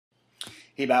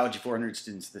Hey Biology 400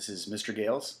 students, this is Mr.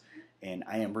 Gales, and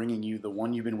I am bringing you the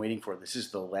one you've been waiting for. This is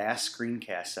the last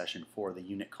screencast session for the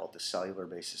unit called the Cellular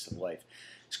Basis of Life.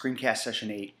 Screencast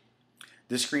session 8.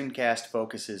 This screencast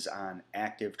focuses on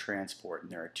active transport,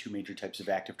 and there are two major types of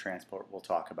active transport we'll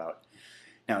talk about.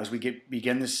 Now, as we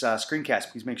begin this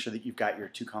screencast, please make sure that you've got your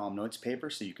two-column notes paper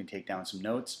so you can take down some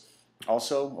notes.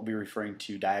 Also, I'll be referring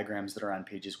to diagrams that are on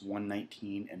pages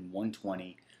 119 and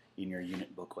 120 in your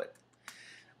unit booklet.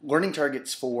 Learning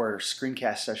targets for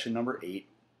screencast session number 8.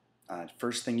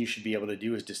 First thing you should be able to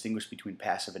do is distinguish between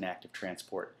passive and active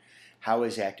transport. How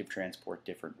is active transport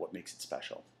different? What makes it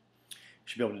special? You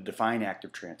should be able to define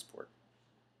active transport.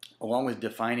 Along with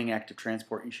defining active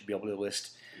transport, you should be able to list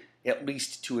at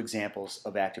least 2 examples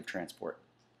of active transport.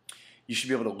 You should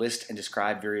be able to list and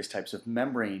describe various types of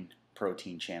membrane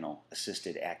protein channel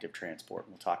assisted active transport.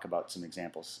 We'll talk about some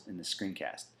examples in this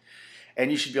screencast. And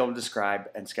you should be able to describe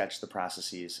and sketch the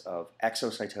processes of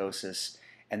exocytosis,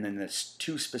 and then the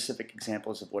 2 specific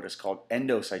examples of what is called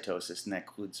endocytosis, and that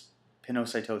includes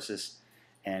pinocytosis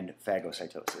and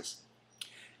phagocytosis.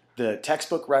 The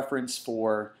textbook reference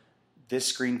for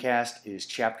this screencast is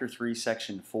Chapter 3,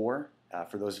 Section 4.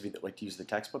 For those of you that like to use the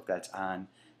textbook, that's on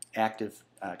active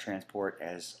transport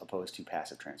as opposed to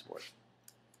passive transport.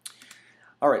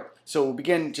 All right, so we'll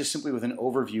begin just simply with an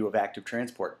overview of active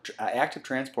transport. Active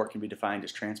transport can be defined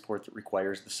as transport that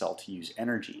requires the cell to use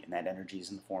energy, and that energy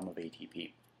is in the form of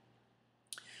ATP.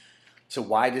 So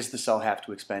why does the cell have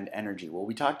to expend energy? Well,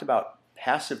 we talked about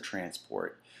passive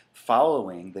transport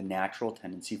following the natural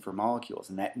tendency for molecules,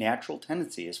 and that natural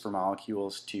tendency is for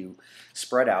molecules to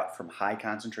spread out from high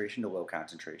concentration to low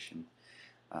concentration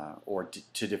or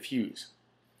to diffuse.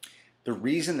 The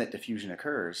reason that diffusion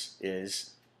occurs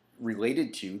is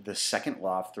related to the second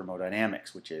law of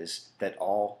thermodynamics, which is that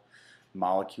all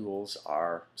molecules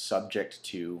are subject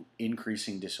to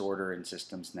increasing disorder in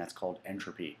systems, and that's called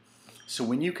entropy. So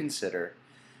when you consider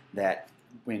that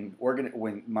when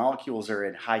molecules are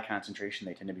in high concentration,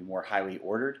 they tend to be more highly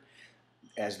ordered.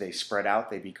 As they spread out,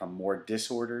 they become more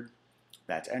disordered.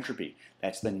 That's entropy.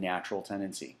 That's the natural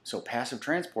tendency. So passive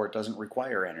transport doesn't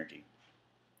require energy.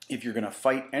 If you're going to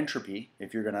fight entropy,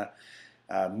 if you're going to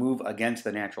move against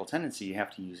the natural tendency, you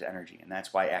have to use energy, and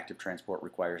that's why active transport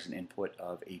requires an input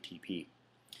of ATP.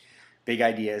 Big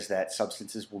idea is that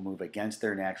substances will move against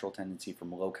their natural tendency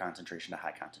from low concentration to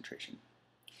high concentration.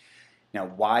 Now,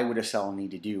 why would a cell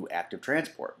need to do active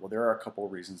transport? Well, there are a couple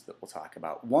of reasons that we'll talk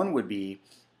about. One would be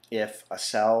if a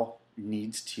cell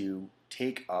needs to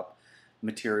take up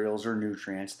materials or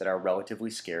nutrients that are relatively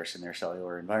scarce in their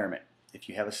cellular environment. If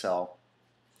you have a cell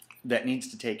that needs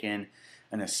to take in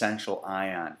an essential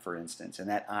ion, for instance, and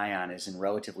that ion is in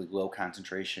relatively low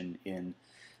concentration in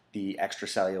the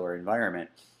extracellular environment,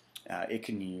 it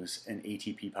can use an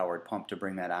ATP-powered pump to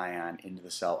bring that ion into the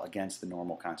cell against the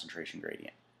normal concentration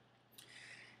gradient.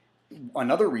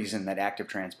 Another reason that active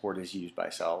transport is used by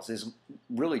cells is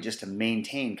really just to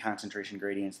maintain concentration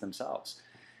gradients themselves.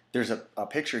 There's a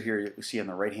picture here you see on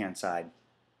the right-hand side.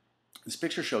 This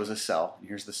picture shows a cell, and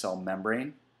here's the cell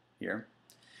membrane here.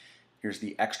 Here's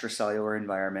the extracellular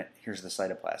environment. Here's the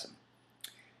cytoplasm.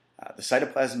 The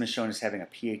cytoplasm is shown as having a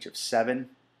pH of 7,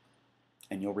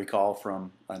 and you'll recall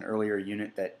from an earlier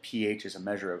unit that pH is a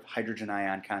measure of hydrogen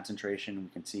ion concentration. We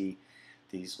can see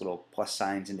these little plus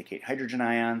signs indicate hydrogen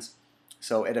ions.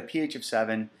 So at a pH of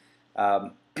 7,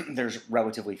 there's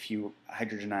relatively few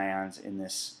hydrogen ions in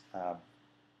this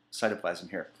cytoplasm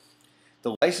here.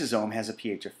 The lysosome has a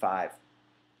pH of 5.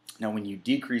 Now, when you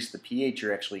decrease the pH,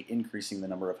 you're actually increasing the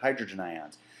number of hydrogen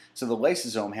ions. So the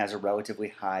lysosome has a relatively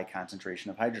high concentration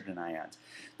of hydrogen ions.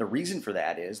 The reason for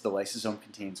that is the lysosome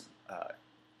contains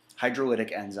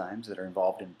hydrolytic enzymes that are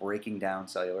involved in breaking down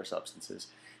cellular substances,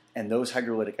 and those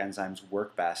hydrolytic enzymes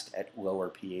work best at lower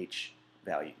pH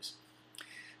values.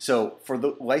 So for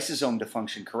the lysosome to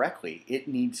function correctly, it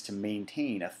needs to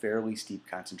maintain a fairly steep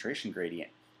concentration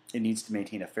gradient. It needs to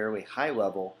maintain a fairly high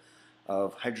level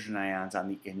of hydrogen ions on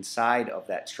the inside of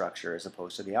that structure as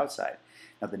opposed to the outside.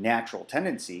 Now, the natural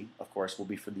tendency, of course, will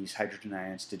be for these hydrogen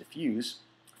ions to diffuse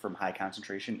from high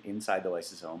concentration inside the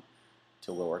lysosome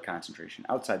to lower concentration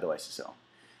outside the lysosome.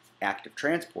 Active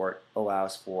transport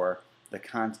allows for the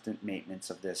constant maintenance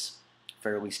of this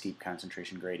fairly steep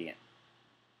concentration gradient.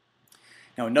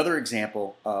 Now, another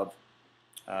example of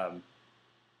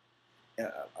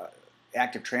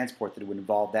active transport that would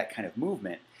involve that kind of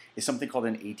movement is something called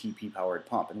an ATP-powered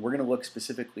pump. And we're going to look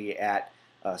specifically at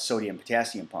a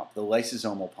sodium-potassium pump. The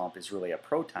lysosomal pump is really a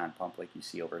proton pump like you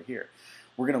see over here.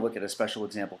 We're going to look at a special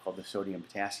example called the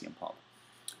sodium-potassium pump.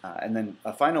 And then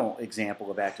a final example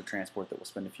of active transport that we'll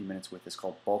spend a few minutes with is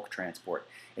called bulk transport.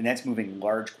 And that's moving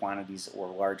large quantities or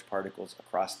large particles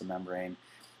across the membrane.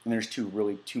 And there's two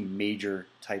major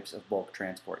types of bulk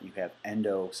transport. You have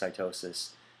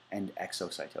endocytosis and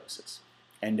exocytosis.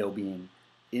 Endo being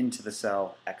into the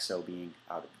cell, exo being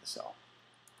out of the cell.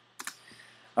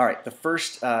 All right, the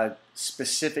first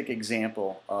specific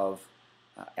example of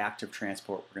active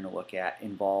transport we're going to look at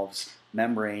involves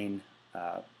membrane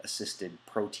assisted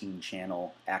protein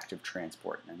channel active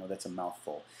transport. And I know that's a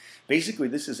mouthful. Basically,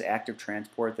 this is active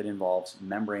transport that involves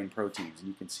membrane proteins. And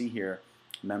you can see here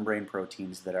membrane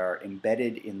proteins that are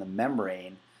embedded in the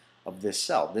membrane of this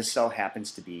cell. This cell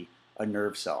happens to be a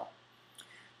nerve cell.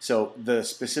 So the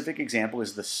specific example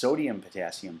is the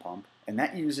sodium-potassium pump, and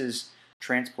that uses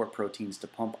transport proteins to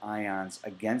pump ions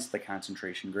against the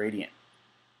concentration gradient.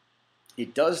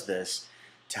 It does this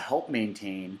to help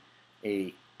maintain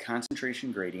a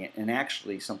concentration gradient and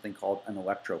actually something called an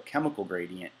electrochemical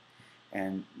gradient,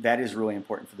 and that is really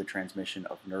important for the transmission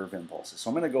of nerve impulses.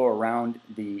 So I'm going to go around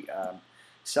the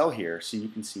cell here so you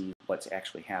can see what's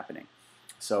actually happening.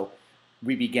 So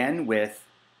we begin with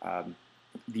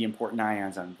the important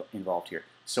ions involved here.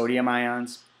 Sodium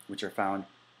ions, which are found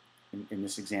in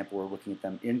this example, we're looking at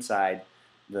them inside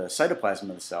the cytoplasm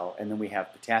of the cell, and then we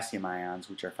have potassium ions,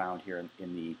 which are found here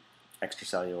in the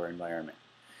extracellular environment.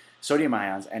 Sodium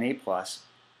ions, Na+,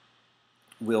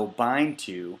 will bind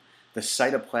to the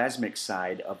cytoplasmic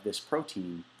side of this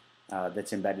protein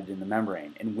that's embedded in the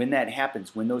membrane. And when that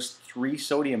happens, when those 3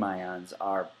 sodium ions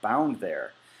are bound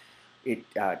there, it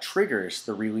triggers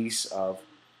the release of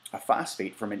a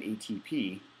phosphate from an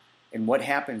ATP, and what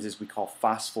happens is we call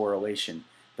phosphorylation.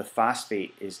 The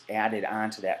phosphate is added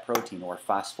onto that protein or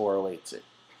phosphorylates it.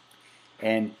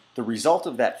 And the result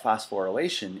of that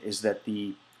phosphorylation is that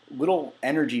the little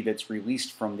energy that's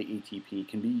released from the ATP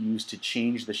can be used to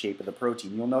change the shape of the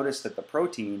protein. You'll notice that the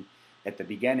protein at the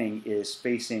beginning is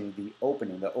facing the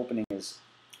opening. The opening is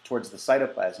towards the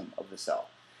cytoplasm of the cell.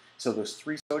 So those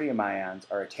 3 sodium ions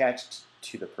are attached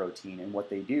to the protein, and what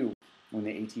they do when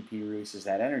the ATP releases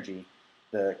that energy,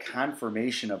 the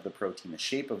conformation of the protein, the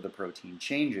shape of the protein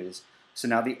changes, so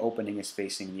now the opening is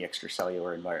facing the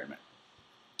extracellular environment.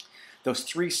 Those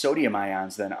 3 sodium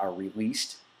ions then are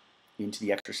released into the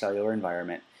extracellular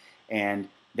environment, and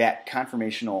that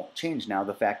conformational change now,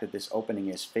 the fact that this opening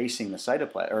is facing the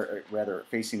cytoplasm, or rather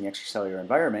facing the extracellular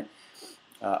environment,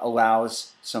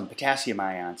 allows some potassium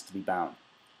ions to be bound.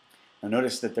 Now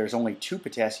notice that there's only 2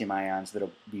 potassium ions that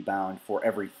will be bound for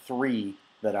every 3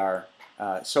 that are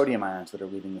sodium ions that are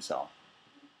leaving the cell.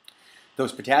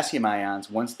 Those potassium ions,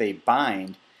 once they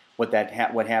bind, what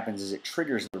happens is it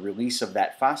triggers the release of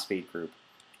that phosphate group.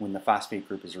 When the phosphate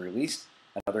group is released,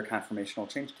 another conformational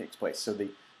change takes place. So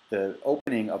the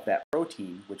opening of that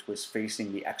protein, which was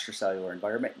facing the extracellular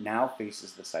environment, now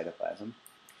faces the cytoplasm,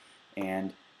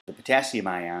 and the potassium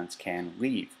ions can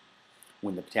leave.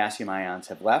 When the potassium ions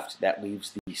have left, that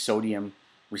leaves the sodium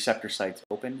receptor sites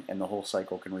open, and the whole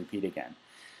cycle can repeat again.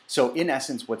 So in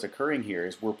essence, what's occurring here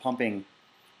is we're pumping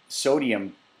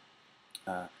sodium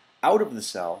out of the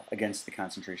cell against the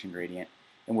concentration gradient,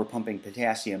 and we're pumping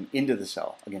potassium into the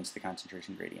cell against the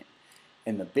concentration gradient.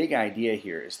 And the big idea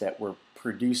here is that we're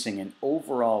producing an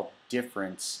overall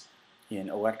difference in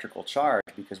electrical charge,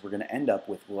 because we're going to end up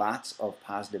with lots of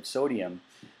positive sodium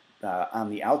on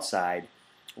the outside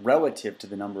relative to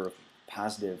the number of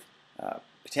positive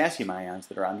potassium ions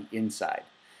that are on the inside.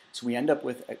 So we end up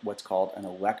with what's called an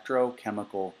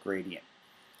electrochemical gradient.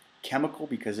 Chemical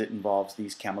because it involves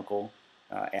these chemical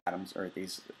atoms, or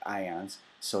these ions,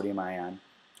 sodium ion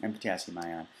and potassium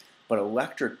ion. But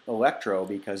electro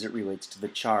because it relates to the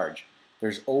charge.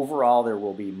 There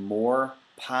will be more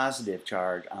positive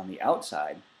charge on the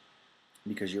outside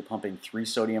because you're pumping 3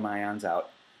 sodium ions out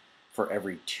for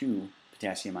every 2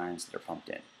 potassium ions that are pumped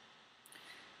in.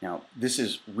 Now, this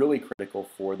is really critical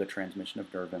for the transmission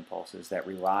of nerve impulses that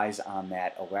relies on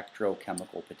that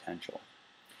electrochemical potential.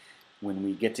 When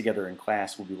we get together in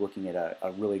class, we'll be looking at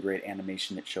a really great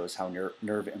animation that shows how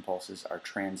nerve impulses are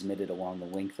transmitted along the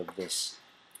length of this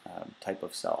type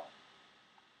of cell.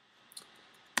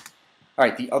 All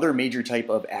right, the other major type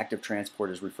of active transport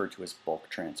is referred to as bulk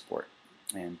transport.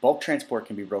 And bulk transport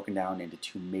can be broken down into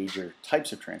 2 major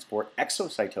types of transport.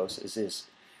 Exocytosis is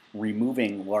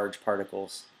removing large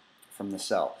particles from the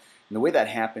cell. And the way that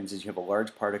happens is you have a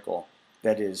large particle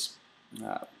that is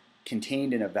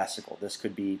contained in a vesicle. This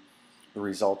could be the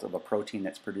result of a protein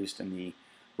that's produced in the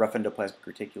rough endoplasmic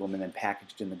reticulum and then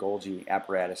packaged in the Golgi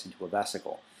apparatus into a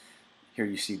vesicle. Here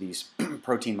you see these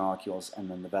protein molecules and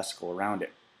then the vesicle around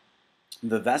it.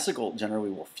 The vesicle generally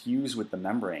will fuse with the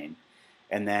membrane,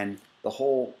 and then the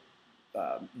whole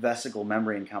vesicle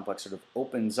membrane complex sort of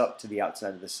opens up to the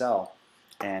outside of the cell,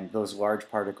 and those large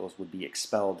particles would be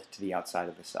expelled to the outside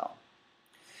of the cell.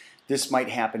 This might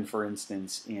happen, for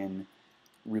instance, in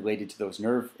related to those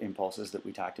nerve impulses that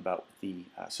we talked about with the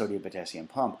sodium-potassium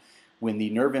pump. When the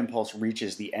nerve impulse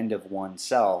reaches the end of one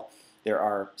cell, there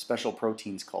are special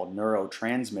proteins called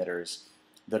neurotransmitters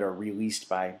that are released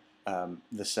by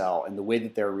the cell, and the way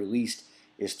that they're released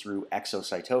is through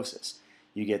exocytosis.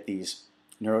 You get these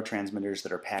neurotransmitters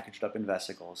that are packaged up in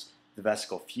vesicles. The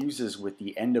vesicle fuses with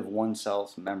the end of one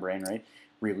cell's membrane, right?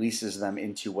 Releases them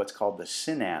into what's called the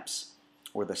synapse,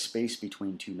 or the space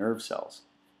between two nerve cells.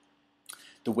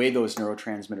 The way those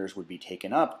neurotransmitters would be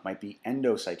taken up might be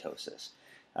endocytosis.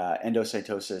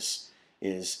 Endocytosis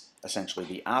is essentially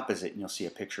the opposite, and you'll see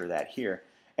a picture of that here.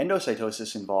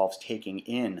 Endocytosis involves taking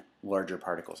in larger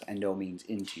particles. Endo means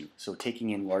into. So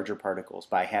taking in larger particles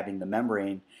by having the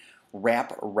membrane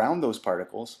wrap around those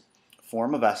particles,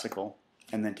 form a vesicle,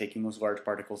 and then taking those large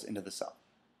particles into the cell.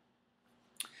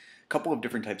 A couple of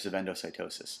different types of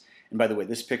endocytosis. And by the way,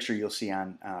 this picture you'll see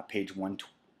on page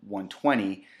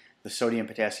 120. The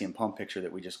sodium-potassium pump picture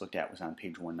that we just looked at was on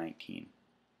page 119.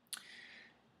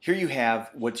 Here you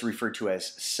have what's referred to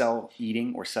as cell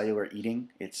eating or cellular eating.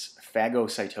 It's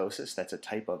phagocytosis. That's a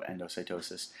type of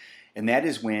endocytosis. And that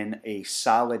is when a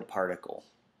solid particle,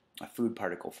 a food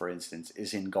particle for instance,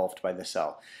 is engulfed by the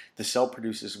cell. The cell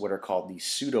produces what are called these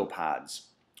pseudopods,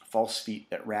 false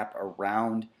feet that wrap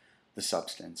around the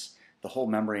substance. The whole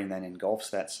membrane then engulfs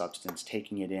that substance,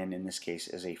 taking it in this case,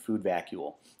 as a food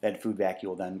vacuole. That food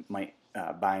vacuole then might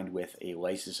bind with a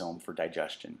lysosome for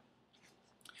digestion.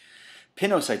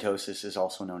 Pinocytosis is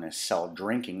also known as cell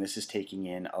drinking. This is taking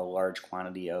in a large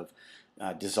quantity of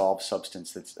dissolved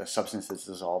substance, that's a substance that's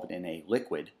dissolved in a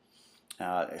liquid.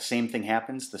 Same thing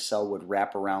happens. The cell would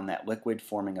wrap around that liquid,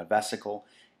 forming a vesicle,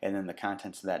 and then the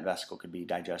contents of that vesicle could be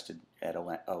digested at a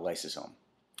lysosome.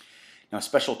 Now, a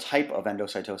special type of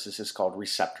endocytosis is called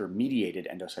receptor-mediated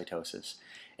endocytosis,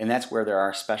 and that's where there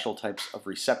are special types of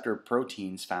receptor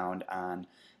proteins found on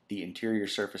the interior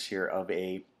surface here of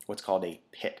what's called a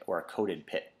pit or a coated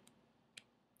pit.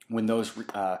 When those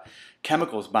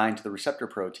chemicals bind to the receptor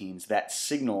proteins, that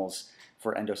signals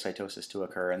for endocytosis to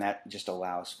occur, and that just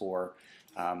allows for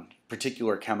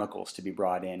particular chemicals to be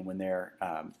brought in when they're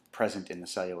present in the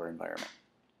cellular environment.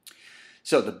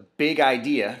 So the big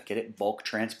idea, get it, bulk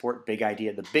transport, big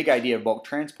idea. The big idea of bulk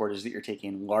transport is that you're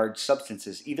taking large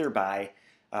substances either by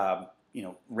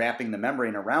wrapping the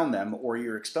membrane around them, or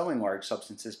you're expelling large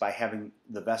substances by having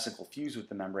the vesicle fuse with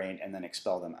the membrane and then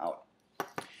expel them out.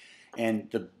 And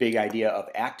the big idea of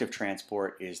active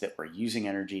transport is that we're using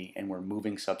energy and we're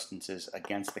moving substances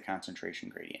against the concentration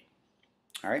gradient.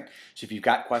 All right, so if you've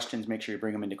got questions, make sure you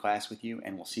bring them into class with you,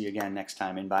 and we'll see you again next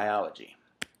time in biology.